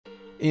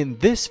In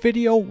this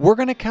video, we're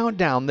going to count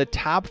down the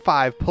top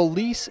 5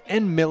 police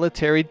and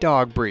military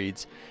dog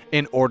breeds.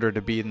 In order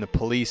to be in the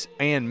police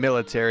and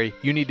military,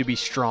 you need to be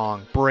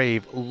strong,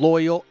 brave,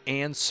 loyal,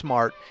 and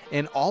smart.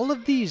 And all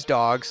of these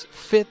dogs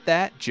fit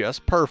that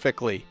just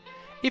perfectly.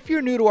 If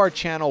you're new to our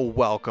channel,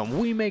 welcome.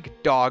 We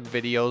make dog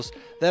videos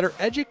that are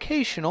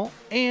educational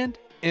and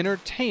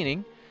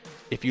entertaining.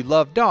 If you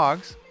love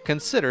dogs,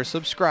 consider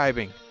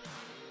subscribing.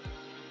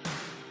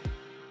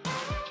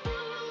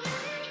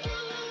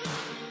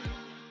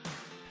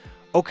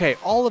 Okay,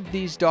 all of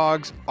these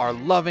dogs are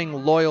loving,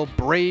 loyal,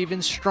 brave,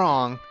 and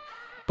strong,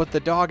 but the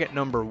dog at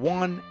number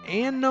 1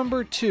 and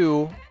number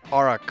 2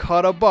 are a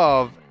cut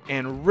above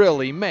and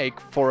really make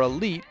for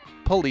elite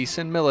police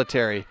and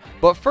military.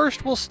 But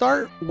first, we'll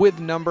start with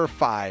number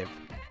 5.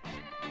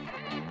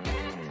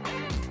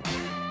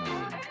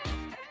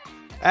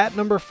 At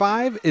number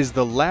 5 is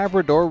the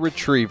Labrador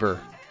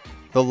Retriever.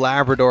 The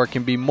Labrador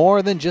can be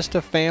more than just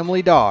a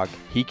family dog.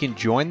 He can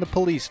join the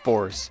police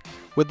force.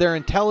 With their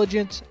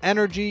intelligence,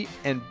 energy,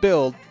 and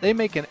build, they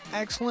make an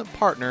excellent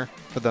partner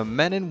for the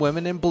men and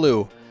women in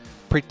blue,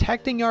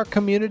 protecting our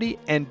community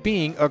and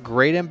being a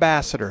great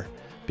ambassador.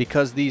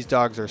 Because these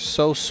dogs are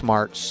so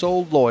smart, so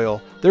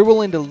loyal, they're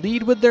willing to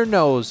lead with their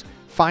nose,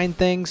 find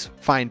things,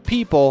 find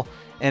people,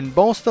 and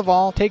most of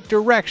all, take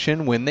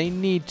direction when they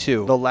need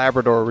to. The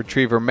Labrador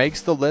Retriever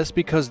makes the list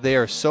because they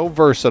are so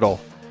versatile.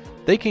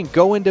 They can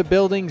go into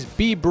buildings,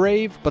 be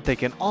brave, but they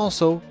can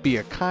also be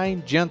a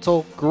kind,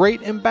 gentle,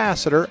 great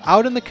ambassador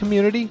out in the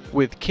community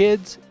with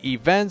kids,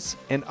 events,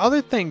 and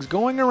other things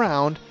going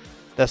around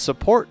that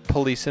support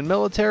police and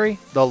military.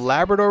 The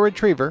Labrador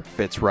Retriever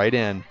fits right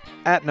in.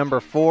 At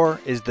number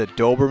 4 is the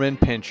Doberman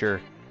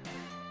Pincher.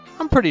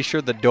 I'm pretty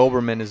sure the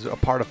Doberman is a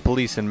part of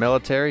police and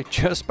military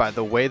just by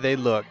the way they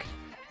look.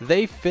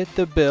 They fit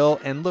the bill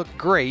and look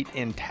great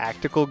in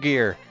tactical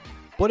gear.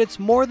 But it's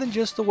more than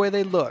just the way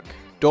they look.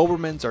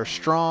 Dobermans are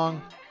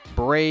strong,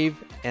 brave,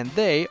 and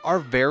they are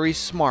very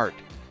smart.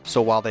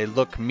 So while they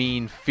look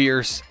mean,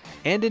 fierce,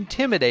 and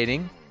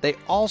intimidating, they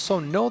also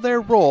know their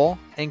role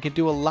and can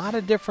do a lot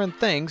of different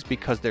things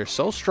because they're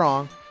so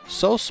strong,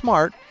 so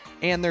smart,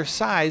 and their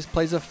size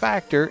plays a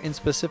factor in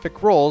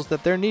specific roles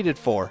that they're needed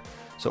for.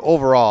 So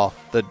overall,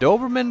 the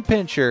Doberman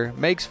Pinscher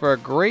makes for a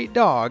great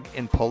dog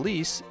in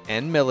police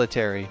and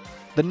military.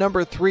 The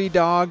number 3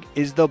 dog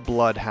is the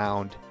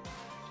Bloodhound.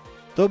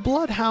 The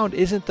Bloodhound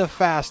isn't the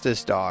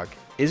fastest dog,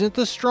 isn't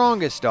the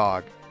strongest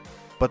dog,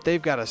 but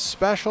they've got a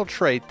special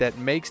trait that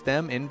makes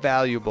them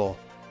invaluable.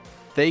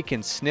 They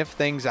can sniff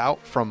things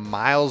out from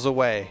miles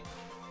away.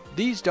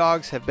 These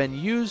dogs have been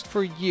used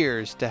for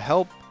years to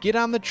help get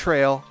on the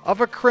trail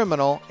of a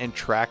criminal and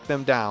track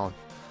them down.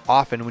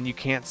 Often when you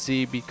can't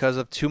see because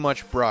of too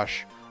much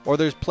brush, or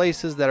there's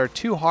places that are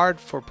too hard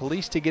for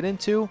police to get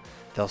into,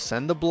 they'll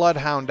send the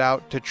Bloodhound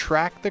out to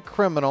track the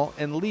criminal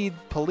and lead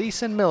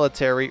police and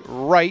military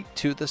right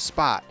to the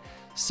spot,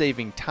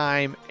 saving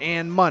time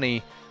and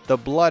money. The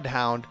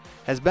Bloodhound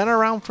has been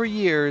around for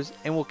years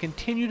and will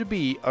continue to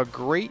be a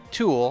great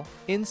tool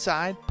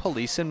inside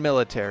police and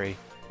military.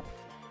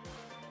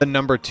 The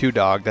number 2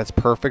 dog that's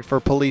perfect for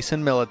police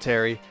and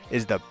military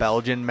is the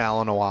Belgian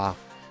Mailinois.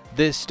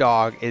 This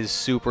dog is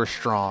super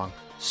strong,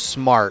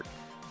 smart,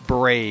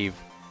 brave,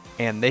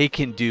 and they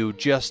can do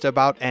just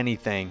about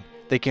anything.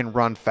 They can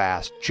run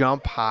fast,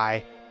 jump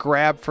high,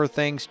 grab for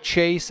things,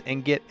 chase,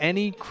 and get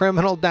any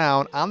criminal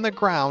down on the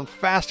ground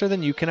faster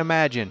than you can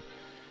imagine.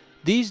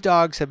 These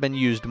dogs have been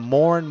used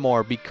more and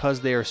more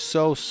because they are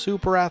so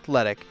super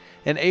athletic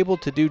and able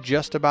to do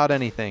just about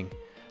anything.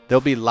 They'll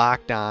be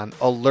locked on,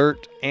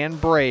 alert, and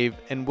brave,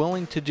 and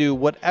willing to do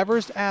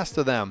whatever's asked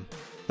of them.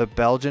 The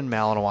Belgian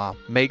Mailinois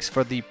makes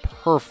for the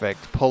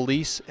perfect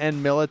police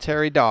and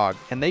military dog,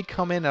 and they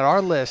come in at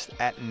our list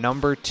at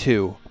number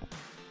 2.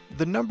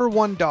 The number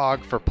 1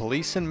 dog for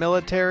police and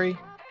military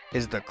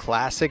is the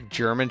classic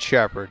German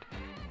Shepherd.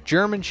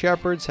 German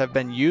Shepherds have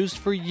been used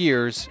for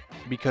years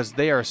because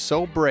they are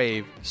so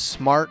brave,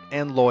 smart,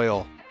 and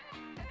loyal.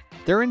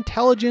 Their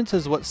intelligence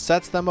is what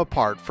sets them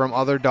apart from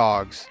other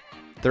dogs.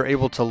 They're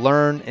able to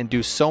learn and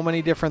do so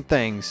many different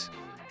things,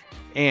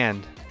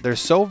 and they're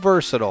so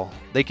versatile.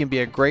 They can be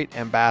a great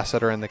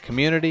ambassador in the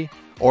community,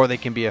 or they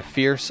can be a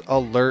fierce,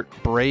 alert,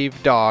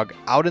 brave dog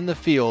out in the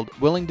field,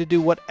 willing to do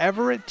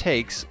whatever it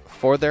takes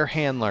for their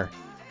handler.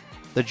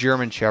 The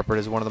German Shepherd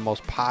is one of the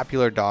most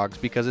popular dogs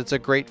because it's a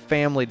great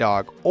family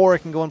dog, or it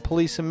can go in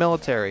police and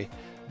military.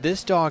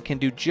 This dog can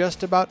do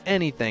just about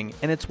anything,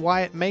 and it's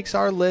why it makes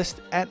our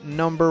list at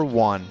number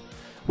 1.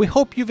 We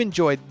hope you've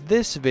enjoyed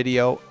this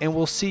video, and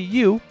we'll see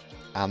you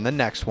on the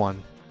next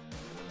one.